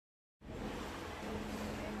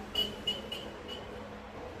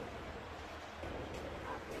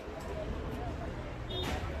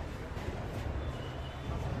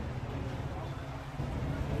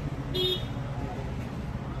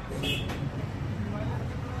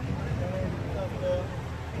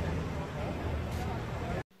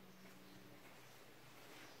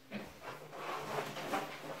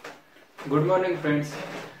Good morning friends,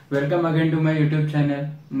 welcome again to my YouTube channel.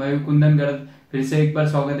 मैं कुंदन गर्ग, फिर से एक बार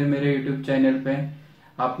स्वागत है मेरे यूट्यूब चैनल पे।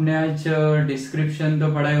 आपने आज डिस्क्रिप्शन तो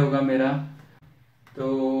पढ़ा ही होगा मेरा। तो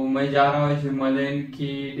मैं जा रहा हूँ हिमालयन की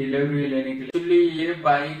डिलीवरी लेने के लिए। एक्चुअली ये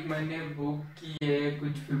बाइक मैंने बुक की है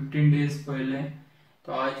कुछ 15 डेज पहले,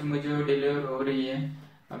 तो आज मुझे डिलीवर हो रही है।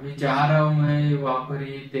 अभी जा रहा हूँ मैं वहाँ पर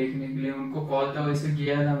ही देखने के लिए। उनको कॉल तो वैसे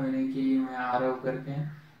किया था मैंने कि मैं आ रहा हूँ करके,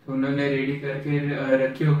 तो उन्होंने रेडी करके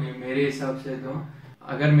रखी होगी मेरे हिसाब से। तो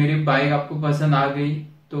अगर मेरी बाइक आपको पसंद आ गई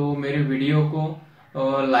तो मेरे वीडियो को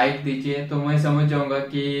लाइक दीजिए, तो मैं समझ जाऊंगा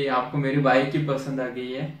कि आपको मेरी बाइक ही पसंद आ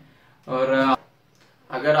गई है। और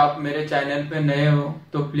अगर आप मेरे चैनल पे नए हो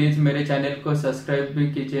तो प्लीज मेरे चैनल को सब्सक्राइब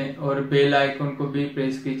भी कीजिए और बेल आइकन को भी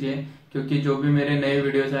प्रेस कीजिए, क्योंकि जो भी मेरे नए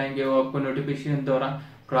वीडियोस आएंगे वो आपको नोटिफिकेशन द्वारा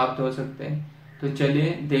प्राप्त हो सकते हैं। तो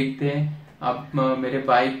चलिए देखते हैं आप मेरे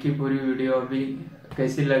बाइक की पूरी वीडियो अभी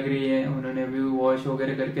कैसी लग रही है। उन्होंने अभी वॉश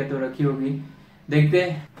वगैरह करके तो रखी होगी, देखते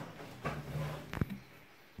हैं।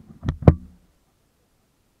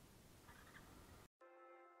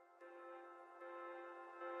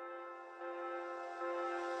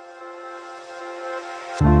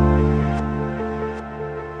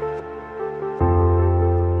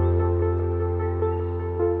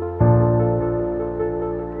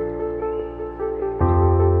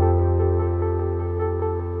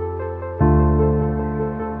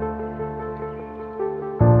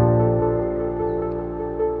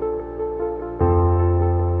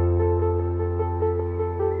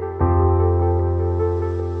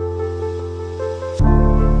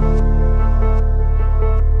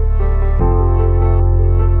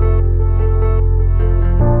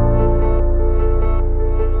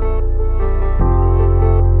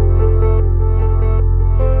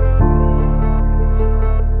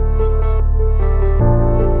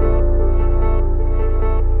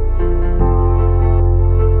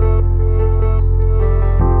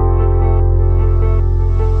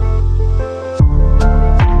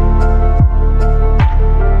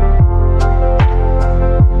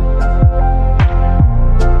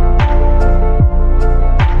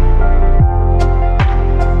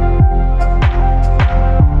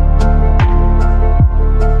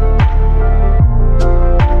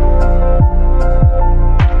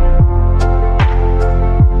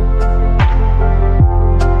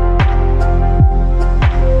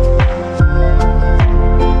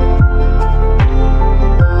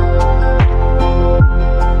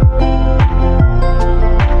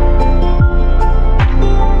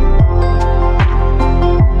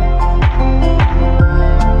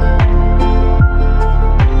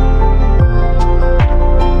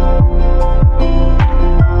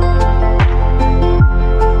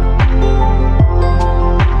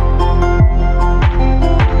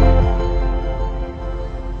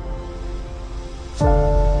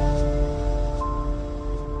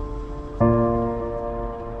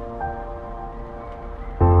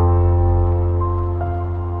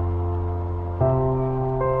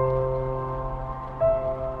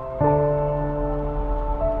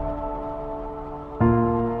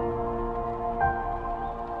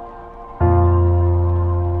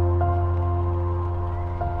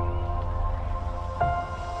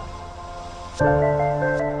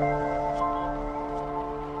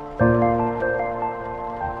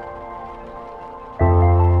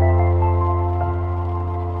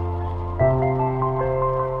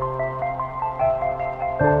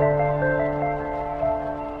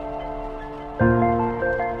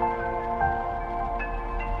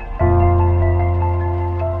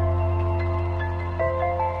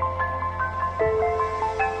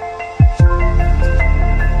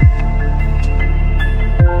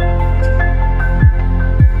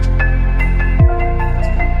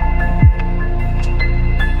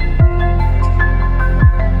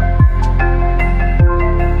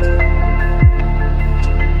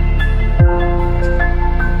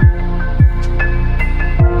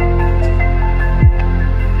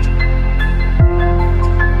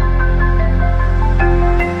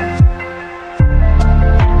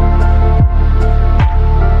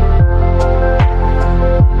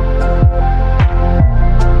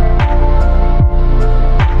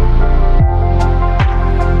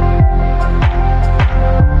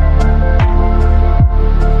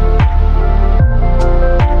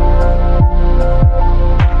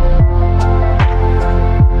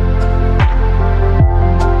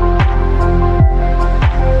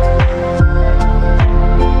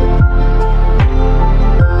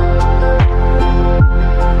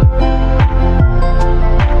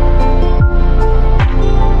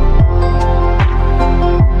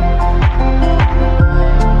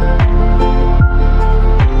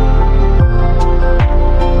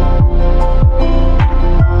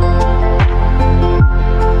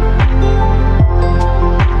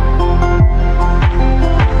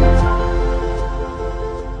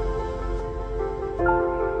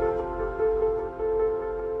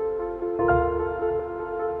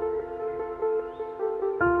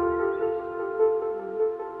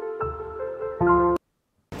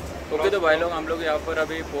 ओके तो भाई लोग हम लोग यहाँ पर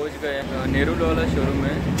अभी पहुँच गए नेहरू वाला शोरूम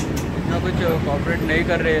में। इतना कुछ कॉपरेट नहीं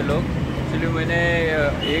कर रहे हैं लोग, इसलिए मैंने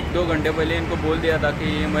 1-2 घंटे पहले इनको बोल दिया था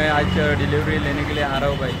कि मैं आज डिलीवरी लेने के लिए आ रहा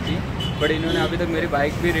हूँ बाइक की, बट इन्होंने अभी तक मेरी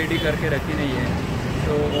बाइक भी रेडी करके रखी नहीं है।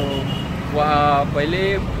 तो वहाँ पहले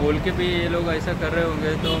बोल के भी ये लोग ऐसा कर रहे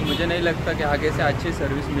होंगे, तो मुझे नहीं लगता कि आगे से अच्छी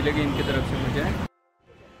सर्विस मिलेगी इनकी तरफ से मुझे।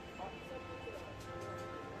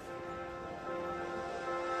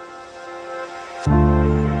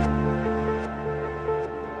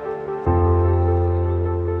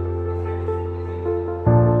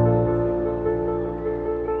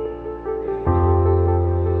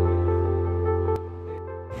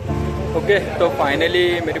 ओके तो फाइनली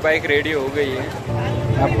मेरी बाइक रेडी हो गई है।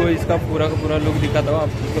 आपको इसका पूरा का पूरा लुक दिखाता हूँ, आप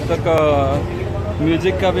तब तक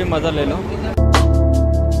म्यूज़िक का भी मज़ा ले लो।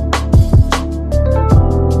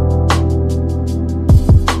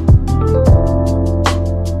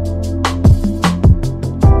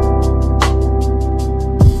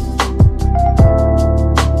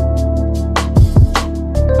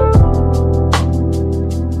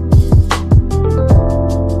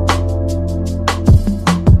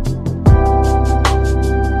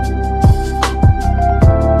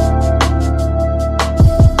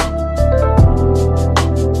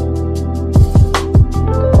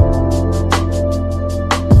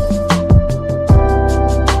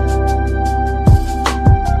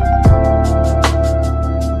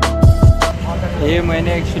 ये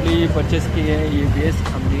मैंने एक्चुअली परचेस की है ये BS,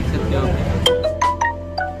 आप देख सकते हो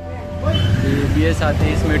ये BS आते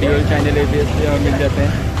हैं, इसमें ड्यूल चैनल ABS मिल जाते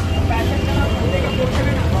हैं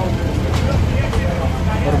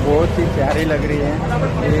और बहुत ही प्यारी लग रही है।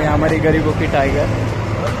 ये हमारी गरीबों की टाइगर।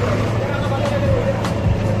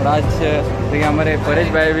 और आज देखिए हमारे परेश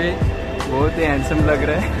भाई भी बहुत ही हैंडसम लग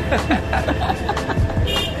रहे हैं।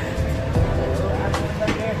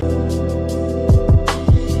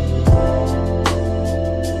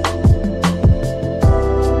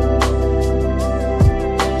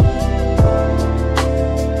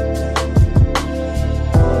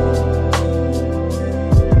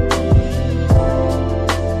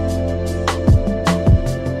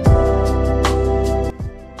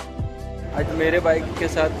 आज मेरे बाइक के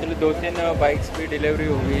साथ चलो 2-3 बाइक्स भी डिलीवरी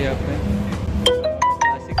हो गई है यहाँ पे।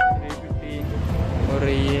 क्लासिक 350 और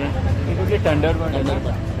ये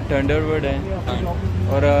थंडरबर्ड है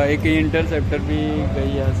और एक इंटरसेप्टर भी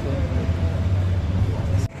गई यहाँ से।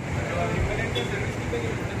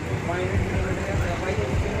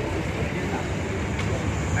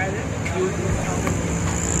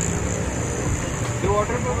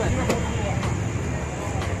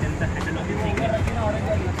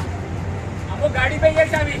 वो गाड़ी पे ये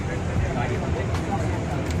चाबी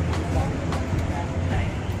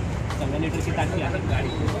 7 लीटर की टाकी आ रही गाड़ी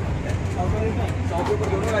 100 के ऊपर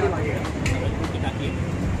दोनों गाड़ी मांगे।